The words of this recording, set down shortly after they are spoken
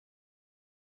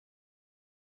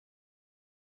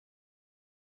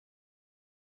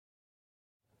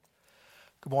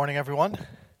Good morning, everyone.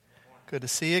 Good to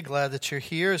see you. Glad that you're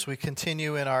here as we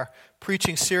continue in our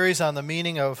preaching series on the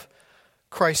meaning of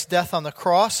Christ's death on the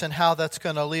cross and how that's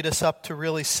going to lead us up to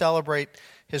really celebrate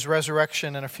his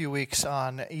resurrection in a few weeks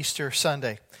on Easter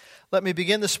Sunday. Let me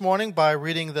begin this morning by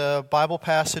reading the Bible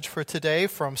passage for today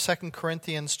from 2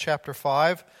 Corinthians chapter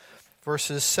 5,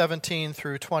 verses 17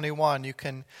 through 21. You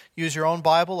can use your own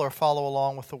Bible or follow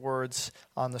along with the words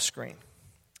on the screen.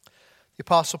 The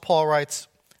Apostle Paul writes,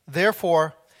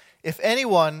 "Therefore, if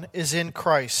anyone is in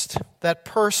Christ, that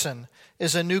person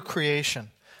is a new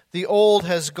creation. The old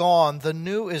has gone, the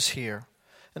new is here.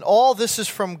 And all this is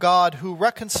from God, who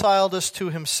reconciled us to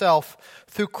himself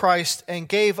through Christ and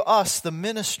gave us the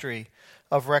ministry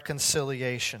of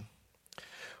reconciliation.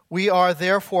 We are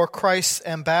therefore Christ's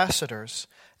ambassadors,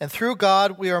 and through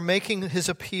God we are making his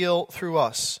appeal through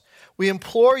us. We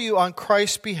implore you on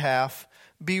Christ's behalf,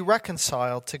 be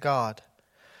reconciled to God.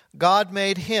 God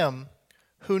made him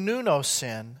who knew no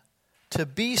sin to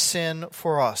be sin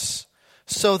for us,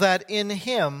 so that in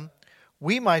him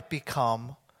we might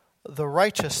become the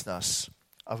righteousness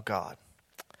of God."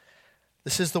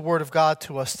 This is the word of God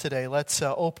to us today. Let's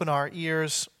open our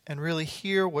ears and really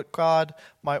hear what God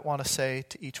might want to say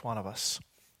to each one of us.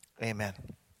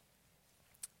 Amen.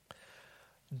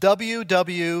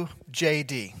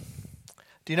 WWJD.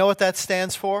 Do you know what that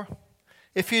stands for?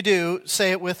 If you do,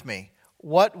 say it with me.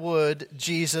 What would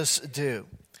Jesus do?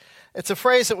 It's a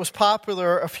phrase that was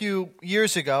popular a few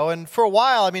years ago, and for a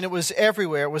while, it was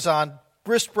everywhere. It was on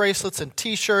wrist bracelets and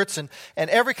T-shirts and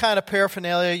every kind of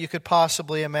paraphernalia you could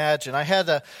possibly imagine. I had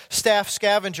a staff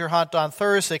scavenger hunt on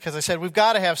Thursday because I said, we've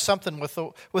got to have something with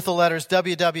the letters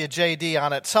WWJD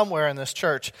on it somewhere in this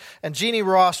church. And Jeannie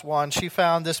Ross won. She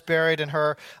found this buried in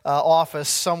her office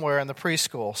somewhere in the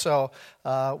preschool. So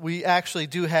we actually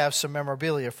do have some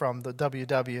memorabilia from the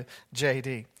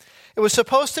WWJD. It was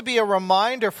supposed to be a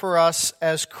reminder for us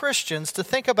as Christians to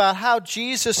think about how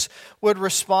Jesus would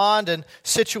respond in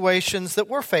situations that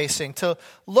we're facing, to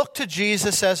look to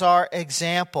Jesus as our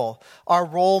example, our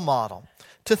role model,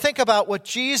 to think about what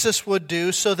Jesus would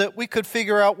do so that we could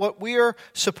figure out what we're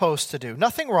supposed to do.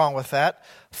 Nothing wrong with that.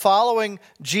 Following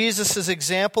Jesus'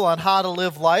 example on how to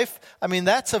live life,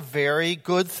 that's a very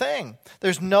good thing.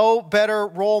 There's no better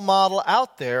role model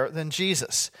out there than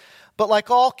Jesus. But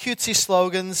like all cutesy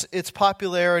slogans, its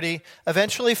popularity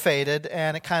eventually faded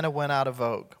and it kind of went out of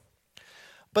vogue.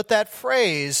 But that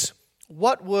phrase,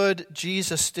 what would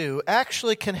Jesus do,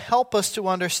 actually can help us to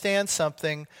understand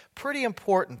something pretty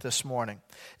important this morning.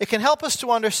 It can help us to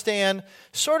understand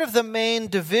sort of the main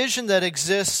division that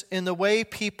exists in the way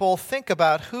people think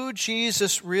about who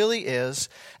Jesus really is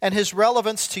and his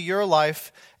relevance to your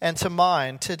life and to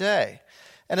mine today.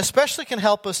 And especially can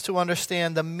help us to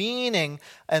understand the meaning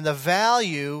and the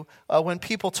value when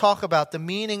people talk about the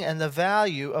meaning and the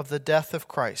value of the death of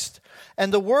Christ.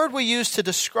 And the word we use to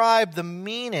describe the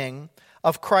meaning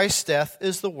of Christ's death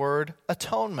is the word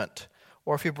atonement,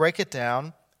 or if you break it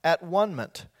down,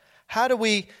 at-one-ment. How do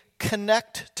we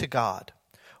connect to God?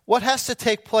 What has to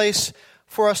take place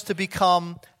for us to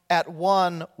become at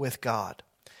one with God?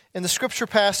 In the scripture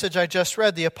passage I just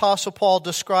read, the Apostle Paul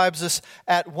describes this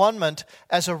at-one-ment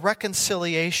as a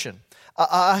reconciliation,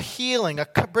 a healing, a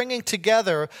bringing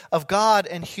together of God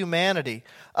and humanity,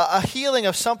 a healing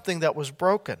of something that was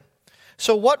broken.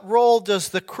 So what role does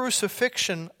the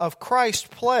crucifixion of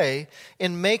Christ play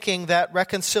in making that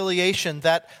reconciliation,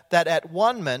 that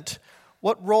at-one-ment?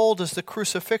 What role does the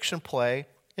crucifixion play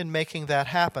in making that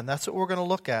happen? That's what we're going to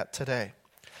look at today.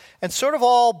 And sort of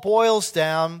all boils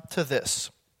down to this.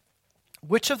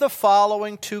 Which of the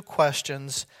following two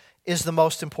questions is the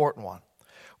most important one?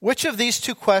 Which of these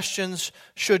two questions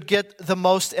should get the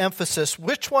most emphasis?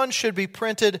 Which one should be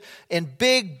printed in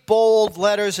big, bold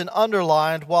letters and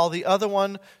underlined, while the other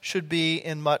one should be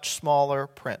in much smaller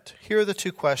print? Here are the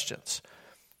two questions.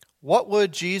 What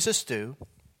would Jesus do?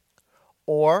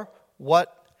 Or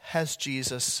what has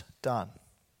Jesus done?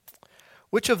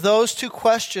 Which of those two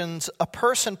questions a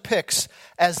person picks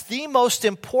as the most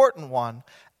important one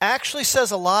actually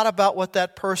says a lot about what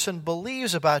that person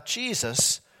believes about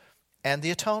Jesus and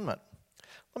the atonement.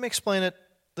 Let me explain it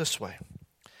this way.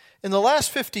 In the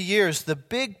last 50 years, the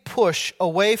big push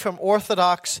away from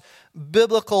Orthodox,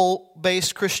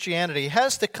 biblical-based Christianity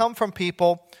has to come from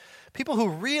people who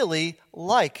really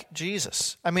like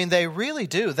Jesus. They really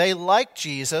do. They like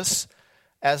Jesus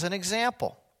as an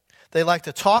example. They like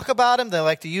to talk about him. They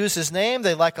like to use his name.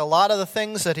 They like a lot of the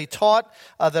things that he taught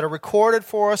that are recorded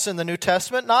for us in the New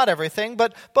Testament. Not everything,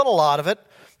 but a lot of it.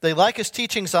 They like his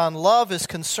teachings on love, his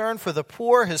concern for the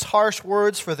poor, his harsh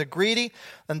words for the greedy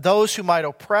and those who might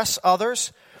oppress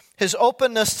others, his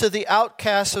openness to the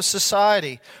outcasts of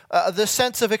society, the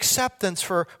sense of acceptance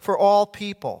for all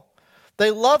people. They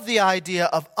love the idea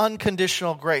of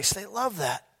unconditional grace. They love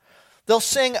that. They'll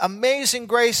sing Amazing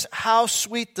Grace, how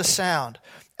sweet the sound,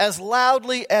 as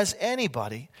loudly as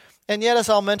anybody. And yet, as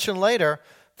I'll mention later,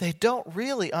 they don't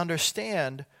really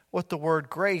understand what the word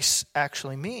grace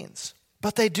actually means.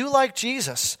 But they do like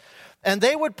Jesus. And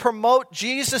they would promote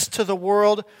Jesus to the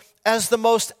world as the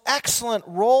most excellent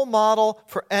role model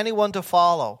for anyone to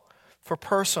follow for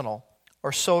personal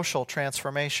or social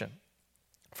transformation,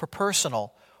 for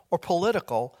personal or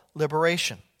political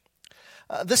liberation.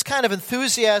 This kind of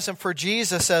enthusiasm for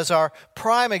Jesus as our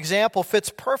prime example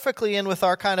fits perfectly in with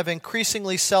our kind of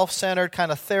increasingly self-centered,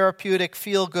 kind of therapeutic,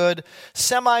 feel-good,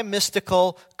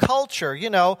 semi-mystical culture. You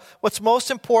know, what's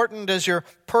most important is your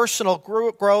personal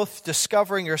growth,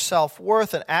 discovering your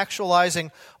self-worth, and actualizing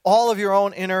all of your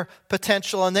own inner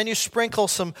potential. And then you sprinkle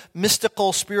some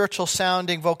mystical,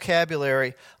 spiritual-sounding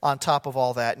vocabulary on top of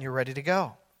all that, and you're ready to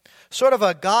go. Sort of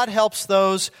a God helps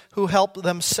those who help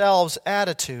themselves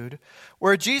attitude,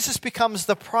 where Jesus becomes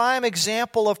the prime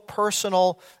example of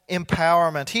personal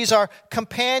empowerment. He's our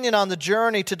companion on the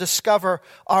journey to discover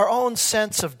our own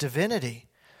sense of divinity.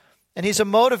 And he's a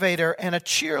motivator and a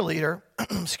cheerleader,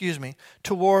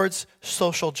 towards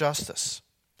social justice.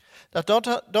 Now,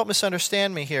 don't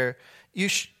misunderstand me here.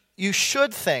 You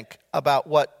should think about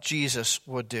what Jesus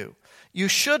would do. You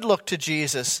should look to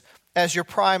Jesus as your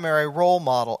primary role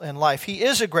model in life. He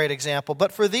is a great example,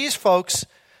 but for these folks,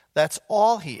 that's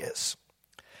all he is.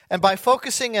 And by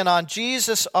focusing in on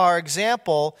Jesus, our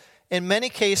example, in many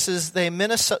cases they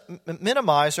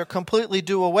minimize or completely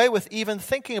do away with even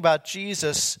thinking about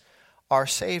Jesus, our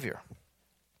Savior.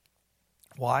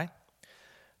 Why?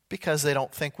 Because they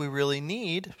don't think we really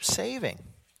need saving.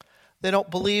 They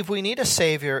don't believe we need a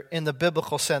Savior in the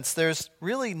biblical sense. There's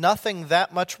really nothing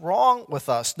that much wrong with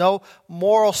us. No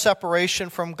moral separation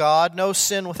from God. No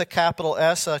sin with a capital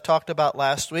S, I talked about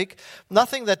last week.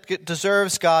 Nothing that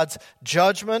deserves God's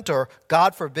judgment or,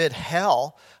 God forbid,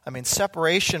 hell. I mean,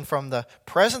 separation from the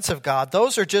presence of God.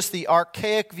 Those are just the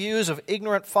archaic views of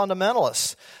ignorant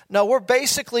fundamentalists. No, we're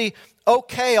basically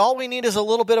okay. All we need is a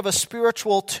little bit of a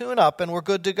spiritual tune-up and we're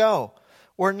good to go.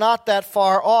 We're not that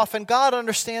far off, and God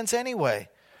understands anyway.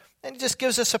 And he just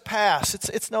gives us a pass.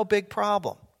 It's no big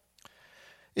problem.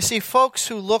 You see, folks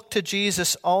who look to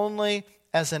Jesus only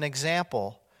as an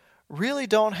example really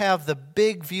don't have the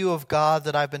big view of God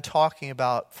that I've been talking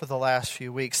about for the last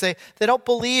few weeks. They don't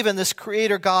believe in this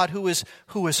Creator God who is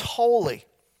holy,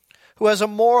 who has a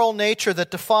moral nature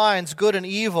that defines good and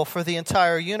evil for the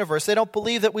entire universe. They don't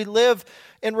believe that we live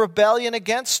in rebellion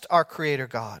against our Creator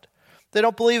God. They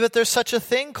don't believe that there's such a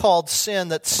thing called sin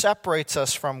that separates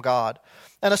us from God.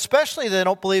 And especially they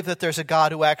don't believe that there's a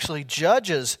God who actually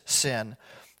judges sin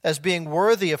as being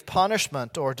worthy of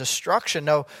punishment or destruction.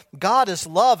 No, God is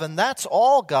love, and that's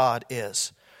all God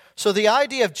is. So the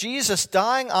idea of Jesus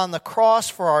dying on the cross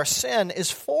for our sin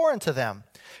is foreign to them.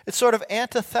 It's sort of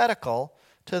antithetical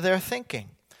to their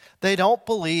thinking. They don't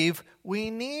believe we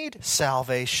need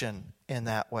salvation in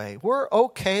that way. We're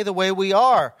okay the way we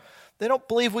are. They don't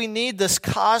believe we need this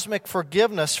cosmic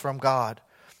forgiveness from God.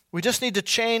 We just need to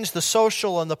change the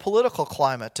social and the political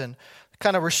climate, and it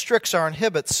kind of restricts or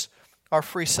inhibits our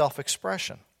free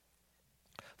self-expression.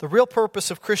 The real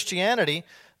purpose of Christianity,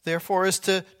 therefore, is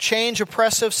to change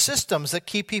oppressive systems that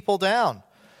keep people down.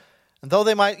 And though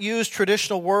they might use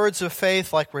traditional words of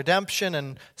faith like redemption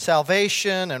and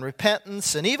salvation and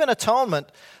repentance and even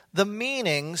atonement, the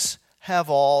meanings have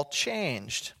all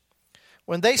changed.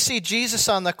 When they see Jesus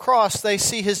on the cross, they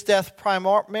see his death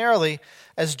primarily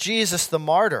as Jesus the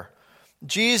martyr.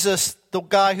 Jesus, the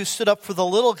guy who stood up for the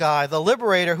little guy, the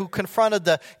liberator who confronted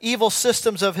the evil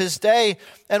systems of his day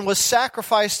and was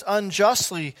sacrificed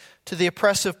unjustly to the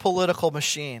oppressive political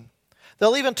machine.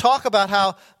 They'll even talk about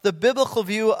how the biblical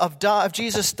view of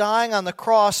Jesus dying on the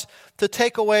cross to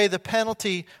take away the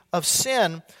penalty of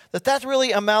sin, that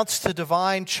really amounts to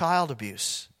divine child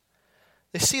abuse.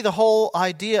 They see the whole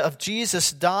idea of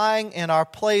Jesus dying in our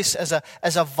place as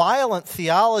a violent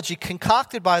theology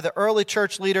concocted by the early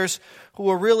church leaders who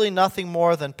were really nothing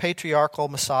more than patriarchal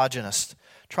misogynists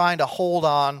trying to hold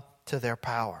on to their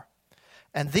power.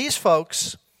 And these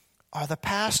folks are the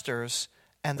pastors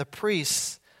and the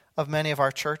priests of many of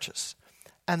our churches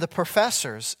and the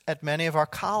professors at many of our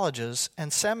colleges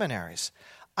and seminaries.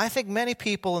 I think many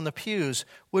people in the pews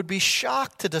would be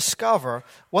shocked to discover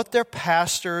what their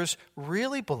pastors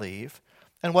really believe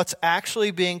and what's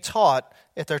actually being taught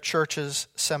at their churches'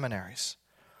 seminaries.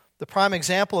 The prime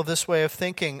example of this way of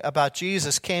thinking about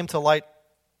Jesus came to light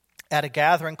at a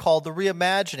gathering called the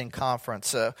Reimagining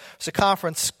Conference. It was a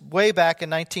conference way back in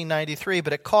 1993,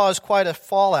 but it caused quite a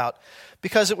fallout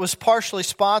because it was partially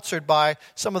sponsored by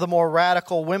some of the more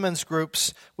radical women's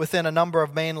groups within a number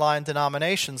of mainline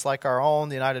denominations like our own,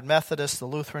 the United Methodist, the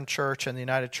Lutheran Church, and the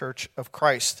United Church of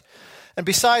Christ. And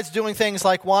besides doing things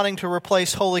like wanting to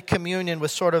replace Holy Communion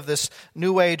with sort of this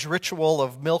New Age ritual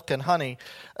of milk and honey,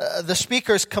 the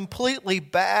speakers completely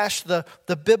bashed the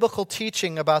biblical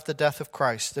teaching about the death of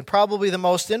Christ. And probably the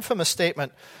most infamous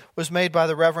statement was made by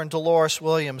the Reverend Dolores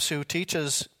Williams, who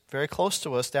teaches very close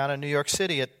to us down in New York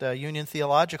City at Union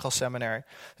Theological Seminary,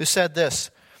 who said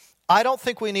this: "I don't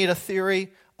think we need a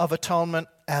theory of atonement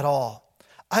at all.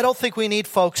 I don't think we need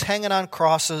folks hanging on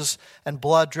crosses and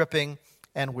blood dripping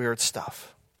and weird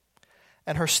stuff."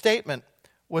 And her statement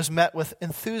was met with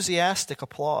enthusiastic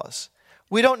applause.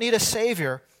 We don't need a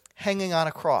Savior hanging on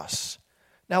a cross.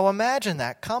 Now imagine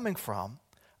that coming from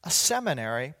a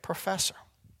seminary professor.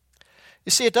 You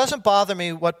see, it doesn't bother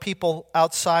me what people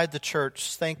outside the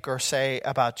church think or say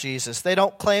about Jesus. They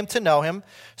don't claim to know him,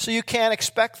 so you can't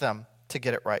expect them to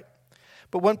get it right.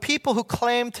 But when people who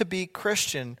claim to be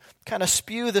Christian kind of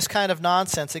spew this kind of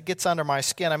nonsense, it gets under my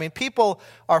skin. I mean, people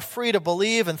are free to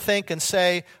believe and think and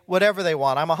say whatever they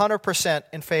want. I'm 100%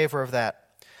 in favor of that.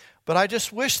 But I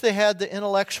just wish they had the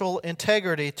intellectual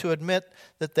integrity to admit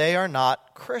that they are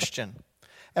not Christian.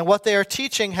 And what they are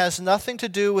teaching has nothing to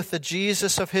do with the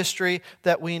Jesus of history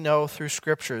that we know through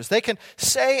Scriptures. They can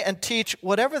say and teach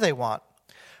whatever they want,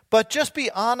 but just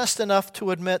be honest enough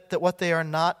to admit that what they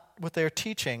are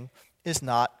teaching is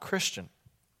not Christian.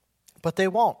 But they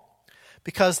won't,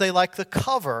 because they like the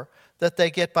cover that they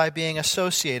get by being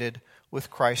associated with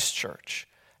Christ's church.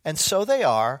 And so they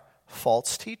are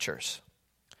false teachers.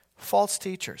 False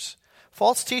teachers.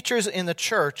 False teachers in the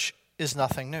church is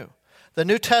nothing new. The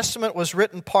New Testament was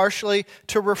written partially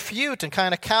to refute and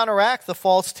kind of counteract the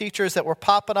false teachers that were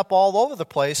popping up all over the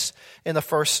place in the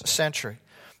first century.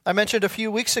 I mentioned a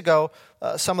few weeks ago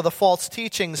some of the false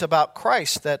teachings about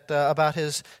Christ, about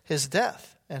his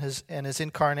death and his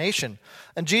incarnation.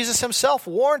 And Jesus himself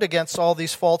warned against all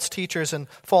these false teachers and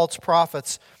false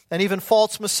prophets and even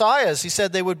false messiahs. He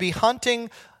said they would be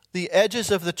hunting the edges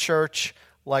of the church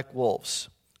like wolves,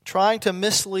 trying to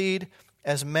mislead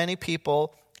as many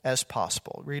people as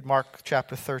possible. Read Mark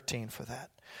chapter 13 for that.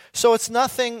 So it's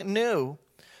nothing new.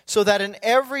 So that in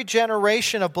every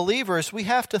generation of believers, we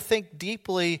have to think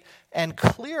deeply and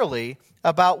clearly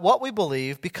about what we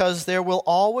believe, because there will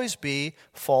always be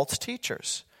false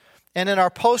teachers. And in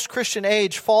our post-Christian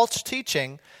age, false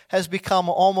teaching has become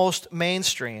almost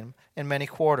mainstream in many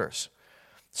quarters.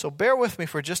 So bear with me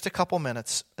for just a couple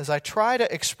minutes as I try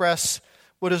to express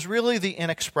what is really the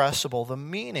inexpressible, the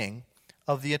meaning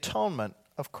of the atonement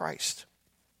of Christ.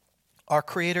 Our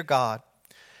Creator God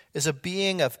is a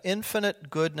being of infinite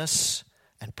goodness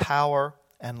and power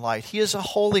and light. He is a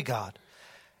holy God.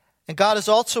 And God is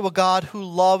also a God who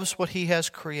loves what he has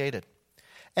created.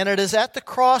 And it is at the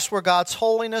cross where God's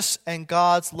holiness and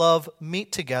God's love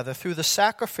meet together through the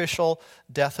sacrificial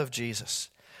death of Jesus.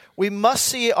 We must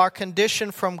see our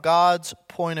condition from God's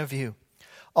point of view.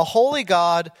 A holy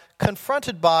God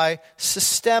confronted by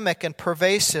systemic and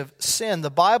pervasive sin.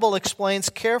 The Bible explains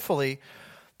carefully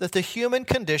that the human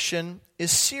condition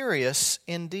is serious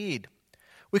indeed.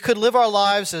 We could live our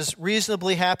lives as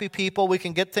reasonably happy people. We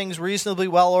can get things reasonably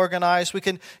well organized. We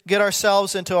can get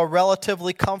ourselves into a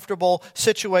relatively comfortable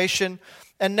situation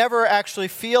and never actually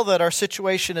feel that our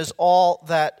situation is all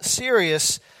that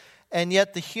serious. And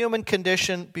yet the human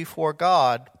condition before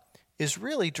God is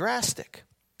really drastic.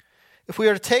 If we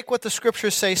are to take what the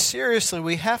Scriptures say seriously,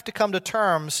 we have to come to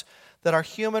terms that our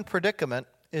human predicament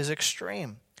is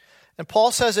extreme. And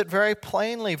Paul says it very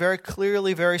plainly, very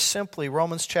clearly, very simply.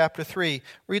 Romans chapter 3.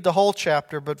 Read the whole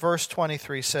chapter, but verse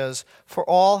 23 says, "For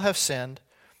all have sinned,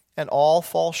 and all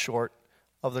fall short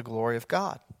of the glory of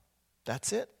God."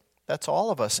 That's it. That's all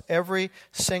of us. Every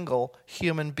single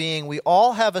human being. We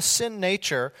all have a sin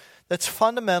nature that's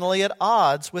fundamentally at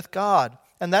odds with God.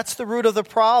 And that's the root of the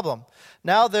problem.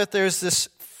 Now that there's this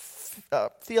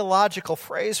theological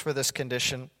phrase for this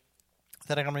condition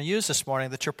that I'm going to use this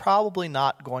morning that you're probably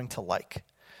not going to like.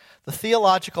 The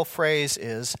theological phrase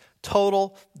is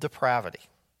total depravity.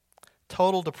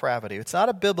 Total depravity. It's not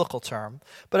a biblical term,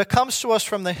 but it comes to us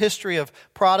from the history of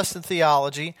Protestant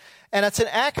theology, and it's an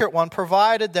accurate one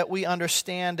provided that we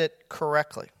understand it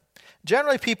correctly.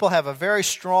 Generally, people have a very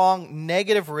strong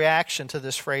negative reaction to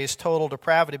this phrase, total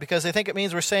depravity, because they think it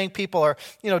means we're saying people are,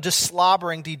 just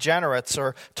slobbering degenerates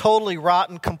or totally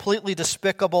rotten, completely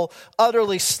despicable,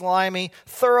 utterly slimy,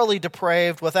 thoroughly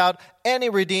depraved, without any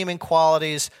redeeming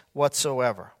qualities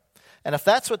whatsoever. And if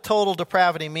that's what total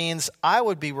depravity means, I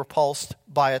would be repulsed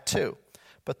by it too.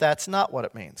 But that's not what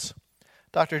it means.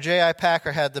 Dr. J.I.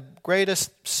 Packer had the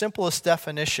greatest, simplest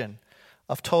definition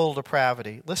of total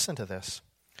depravity. Listen to this.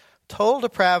 Total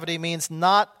depravity means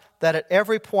not that at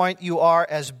every point you are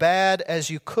as bad as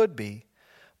you could be,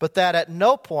 but that at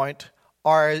no point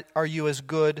are you as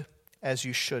good as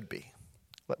you should be.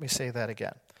 Let me say that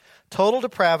again. Total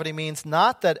depravity means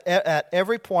not that at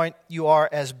every point you are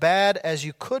as bad as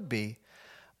you could be,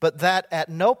 but that at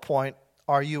no point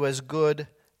are you as good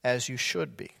as you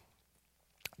should be.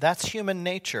 That's human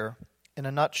nature in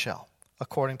a nutshell,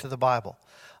 according to the Bible.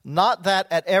 Not that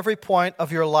at every point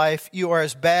of your life you are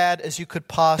as bad as you could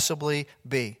possibly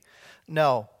be.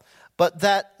 No, but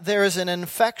that there is an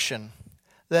infection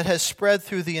that has spread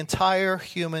through the entire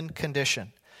human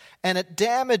condition. And it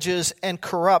damages and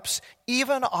corrupts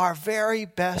even our very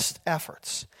best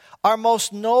efforts, our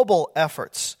most noble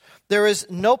efforts. There is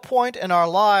no point in our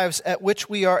lives at which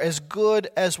we are as good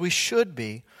as we should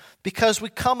be, because we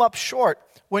come up short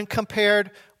when compared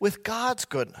with God's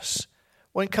goodness,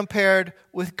 when compared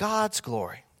with God's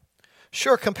glory.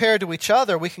 Sure, compared to each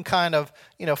other, we can kind of,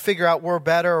 figure out we're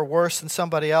better or worse than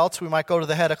somebody else. We might go to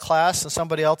the head of class and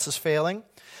somebody else is failing.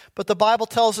 But the Bible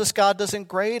tells us God doesn't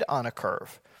grade on a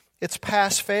curve. It's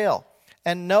pass-fail.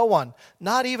 And no one,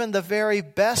 not even the very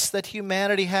best that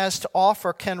humanity has to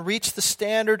offer, can reach the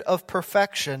standard of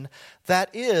perfection that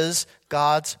is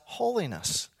God's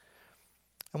holiness.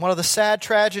 And one of the sad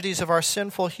tragedies of our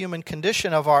sinful human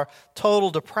condition, of our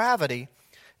total depravity,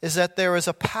 is that there is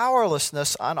a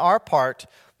powerlessness on our part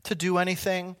to do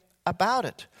anything about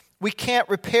it. We can't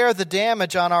repair the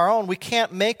damage on our own. We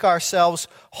can't make ourselves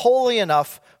holy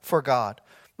enough for God.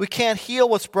 We can't heal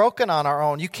what's broken on our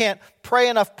own. You can't pray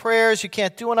enough prayers. You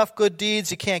can't do enough good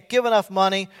deeds. You can't give enough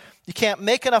money. You can't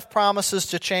make enough promises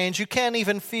to change. You can't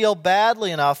even feel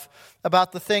badly enough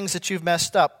about the things that you've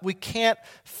messed up. We can't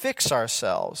fix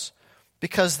ourselves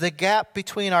because the gap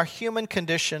between our human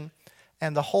condition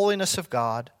and the holiness of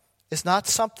God is not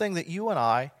something that you and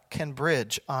I can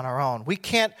bridge on our own. We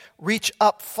can't reach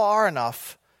up far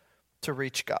enough to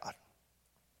reach God.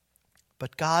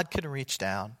 But God can reach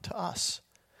down to us.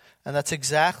 And that's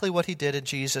exactly what he did in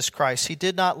Jesus Christ. He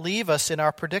did not leave us in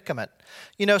our predicament.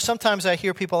 Sometimes I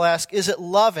hear people ask, is it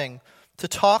loving to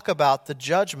talk about the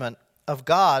judgment of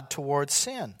God towards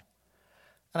sin?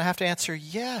 And I have to answer,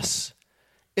 yes.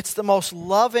 It's the most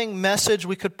loving message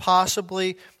we could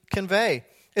possibly convey.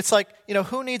 It's like,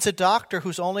 who needs a doctor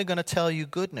who's only going to tell you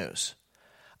good news?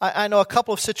 I know a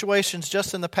couple of situations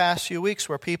just in the past few weeks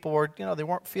where people were, they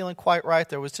weren't feeling quite right.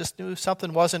 There was just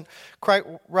something wasn't quite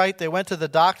right. They went to the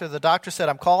doctor. The doctor said,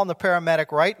 I'm calling the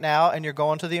paramedic right now, and you're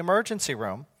going to the emergency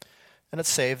room. And it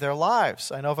saved their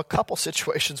lives. I know of a couple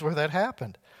situations where that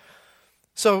happened.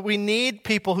 So we need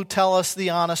people who tell us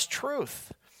the honest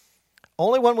truth.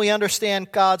 Only when we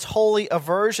understand God's holy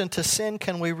aversion to sin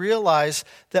can we realize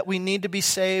that we need to be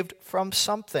saved from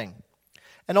something.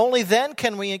 And only then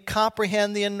can we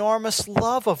comprehend the enormous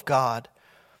love of God,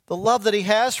 the love that he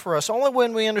has for us. Only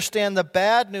when we understand the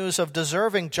bad news of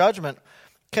deserving judgment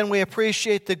can we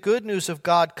appreciate the good news of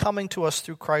God coming to us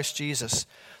through Christ Jesus,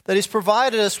 that he's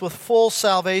provided us with full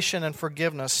salvation and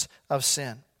forgiveness of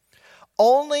sin.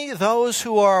 Only those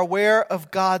who are aware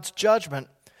of God's judgment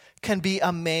can be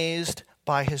amazed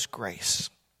by his grace.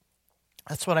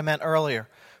 That's what I meant earlier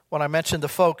when I mentioned the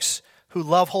folks who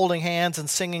love holding hands and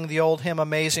singing the old hymn,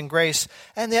 Amazing Grace,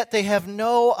 and yet they have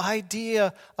no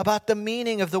idea about the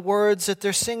meaning of the words that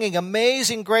they're singing.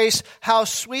 Amazing grace, how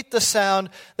sweet the sound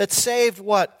that saved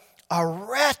what? A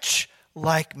wretch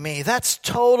like me. That's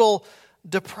total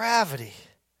depravity.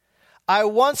 I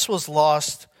once was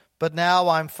lost, but now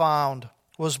I'm found,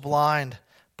 was blind,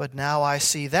 but now I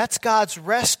see. That's God's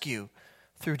rescue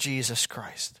through Jesus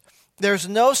Christ. There's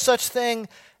no such thing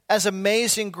as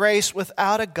amazing grace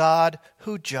without a God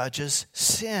who judges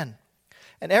sin.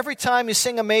 And every time you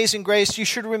sing Amazing Grace, you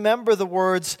should remember the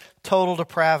words total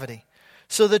depravity,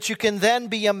 so that you can then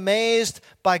be amazed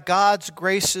by God's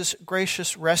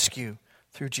gracious rescue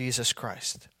through Jesus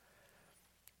Christ.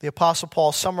 The Apostle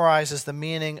Paul summarizes the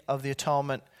meaning of the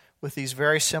atonement with these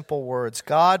very simple words.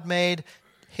 God made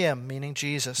him, meaning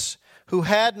Jesus, who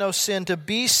had no sin, to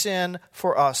be sin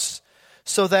for us,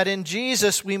 so that in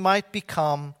Jesus we might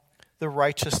become the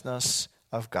righteousness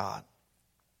of God.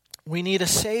 We need a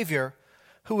Savior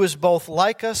who is both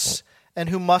like us and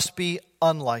who must be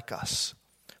unlike us.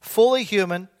 Fully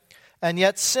human and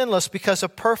yet sinless, because a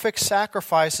perfect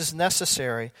sacrifice is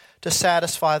necessary to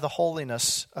satisfy the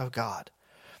holiness of God.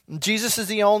 Jesus is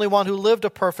the only one who lived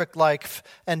a perfect life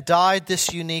and died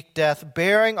this unique death,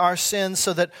 bearing our sins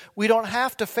so that we don't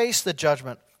have to face the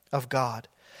judgment of God,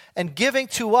 and giving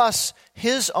to us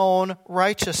his own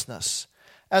righteousness.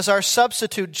 As our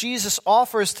substitute, Jesus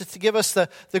offers to give us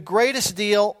the greatest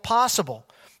deal possible.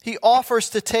 He offers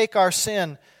to take our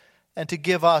sin and to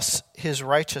give us his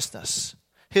righteousness,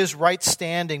 his right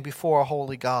standing before a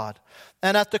holy God.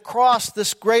 And at the cross,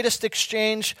 this greatest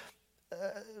exchange,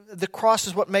 the cross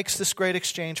is what makes this great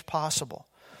exchange possible.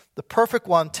 The perfect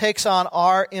one takes on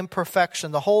our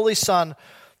imperfection. The Holy Son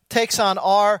takes on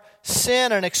our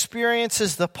sin and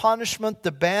experiences the punishment,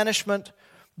 the banishment,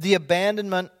 the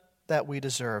abandonment that we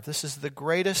deserve. This is the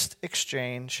greatest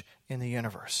exchange in the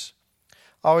universe.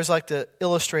 I always like to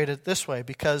illustrate it this way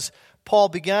because Paul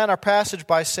began our passage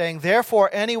by saying, therefore,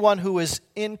 anyone who is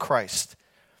in Christ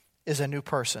is a new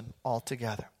person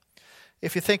altogether.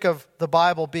 If you think of the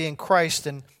Bible being Christ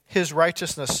and his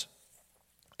righteousness,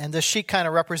 and this sheet kind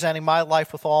of representing my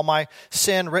life with all my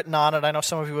sin written on it. I know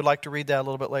some of you would like to read that a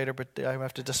little bit later, but I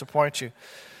have to disappoint you.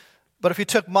 But if you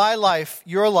took my life,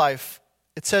 your life,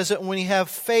 it says that when you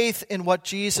have faith in what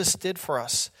Jesus did for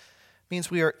us, it means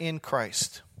we are in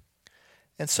Christ.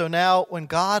 And so now when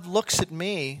God looks at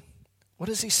me, what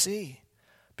does he see?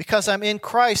 Because I'm in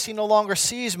Christ, he no longer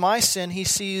sees my sin. He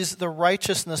sees the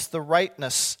righteousness, the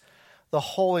rightness, the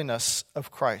holiness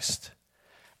of Christ.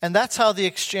 And that's how the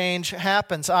exchange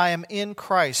happens. I am in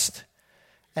Christ,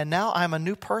 and now I'm a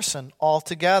new person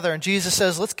altogether. And Jesus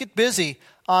says, let's get busy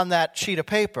on that sheet of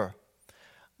paper.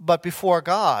 But before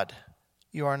God,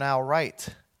 you are now right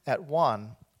at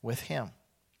one with him.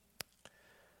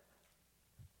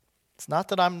 It's not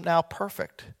that I'm now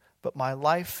perfect, but my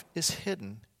life is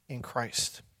hidden in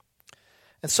Christ.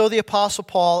 And so the Apostle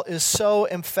Paul is so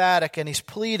emphatic, and he's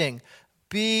pleading,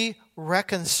 be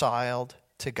reconciled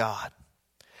to God.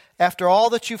 After all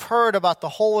that you've heard about the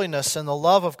holiness and the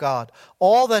love of God,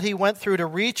 all that he went through to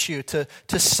reach you, to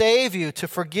save you, to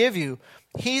forgive you,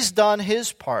 he's done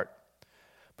his part.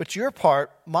 But your part,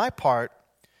 my part,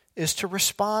 is to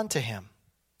respond to him.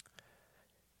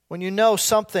 When you know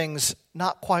something's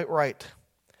not quite right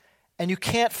and you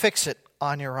can't fix it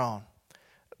on your own,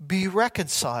 be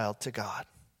reconciled to God.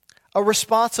 A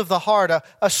response of the heart,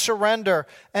 a surrender,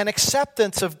 an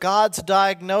acceptance of God's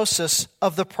diagnosis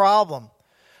of the problem.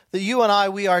 That you and I,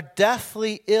 we are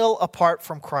deathly ill apart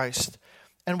from Christ,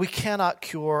 and we cannot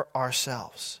cure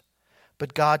ourselves.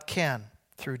 But God can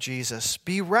through Jesus.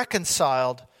 Be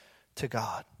reconciled to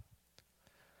God.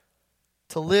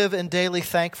 To live in daily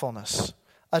thankfulness,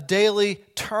 a daily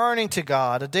turning to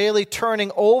God, a daily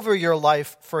turning over your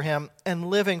life for him and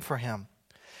living for him.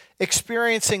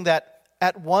 Experiencing that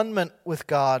at one-ment with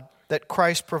God that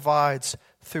Christ provides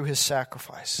through his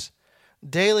sacrifice.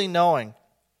 Daily knowing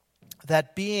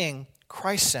that being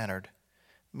Christ-centered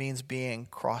means being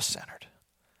cross-centered.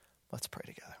 Let's pray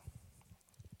together.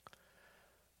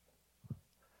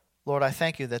 Lord, I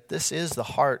thank you that this is the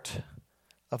heart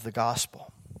of the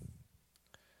gospel.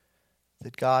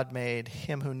 That God made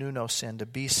him who knew no sin to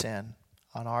be sin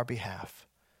on our behalf,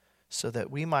 so that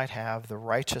we might have the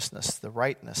righteousness, the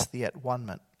rightness, the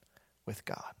at-one-ment with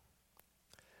God.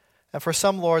 And for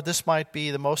some, Lord, this might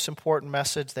be the most important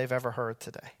message they've ever heard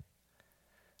today.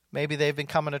 Maybe they've been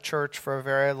coming to church for a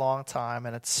very long time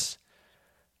and it's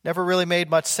never really made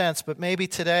much sense, but maybe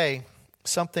today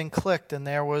something clicked and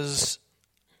there was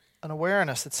an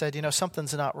awareness that said,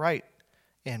 something's not right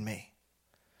in me.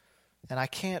 And I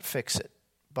can't fix it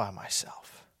by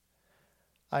myself.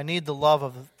 I need the love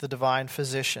of the divine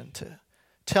physician to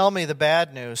tell me the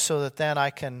bad news so that then I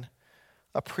can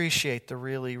appreciate the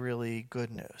really, really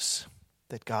good news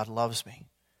that God loves me.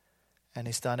 And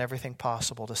he's done everything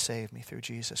possible to save me through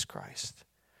Jesus Christ.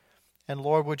 And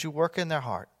Lord, would you work in their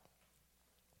heart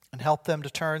and help them to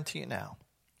turn to you now.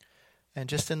 And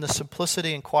just in the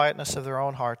simplicity and quietness of their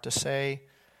own heart to say,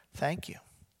 thank you.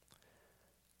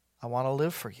 I want to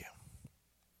live for you.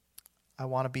 I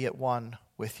want to be at one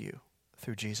with you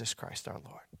through Jesus Christ our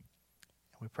Lord.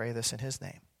 And we pray this in his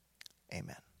name.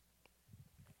 Amen.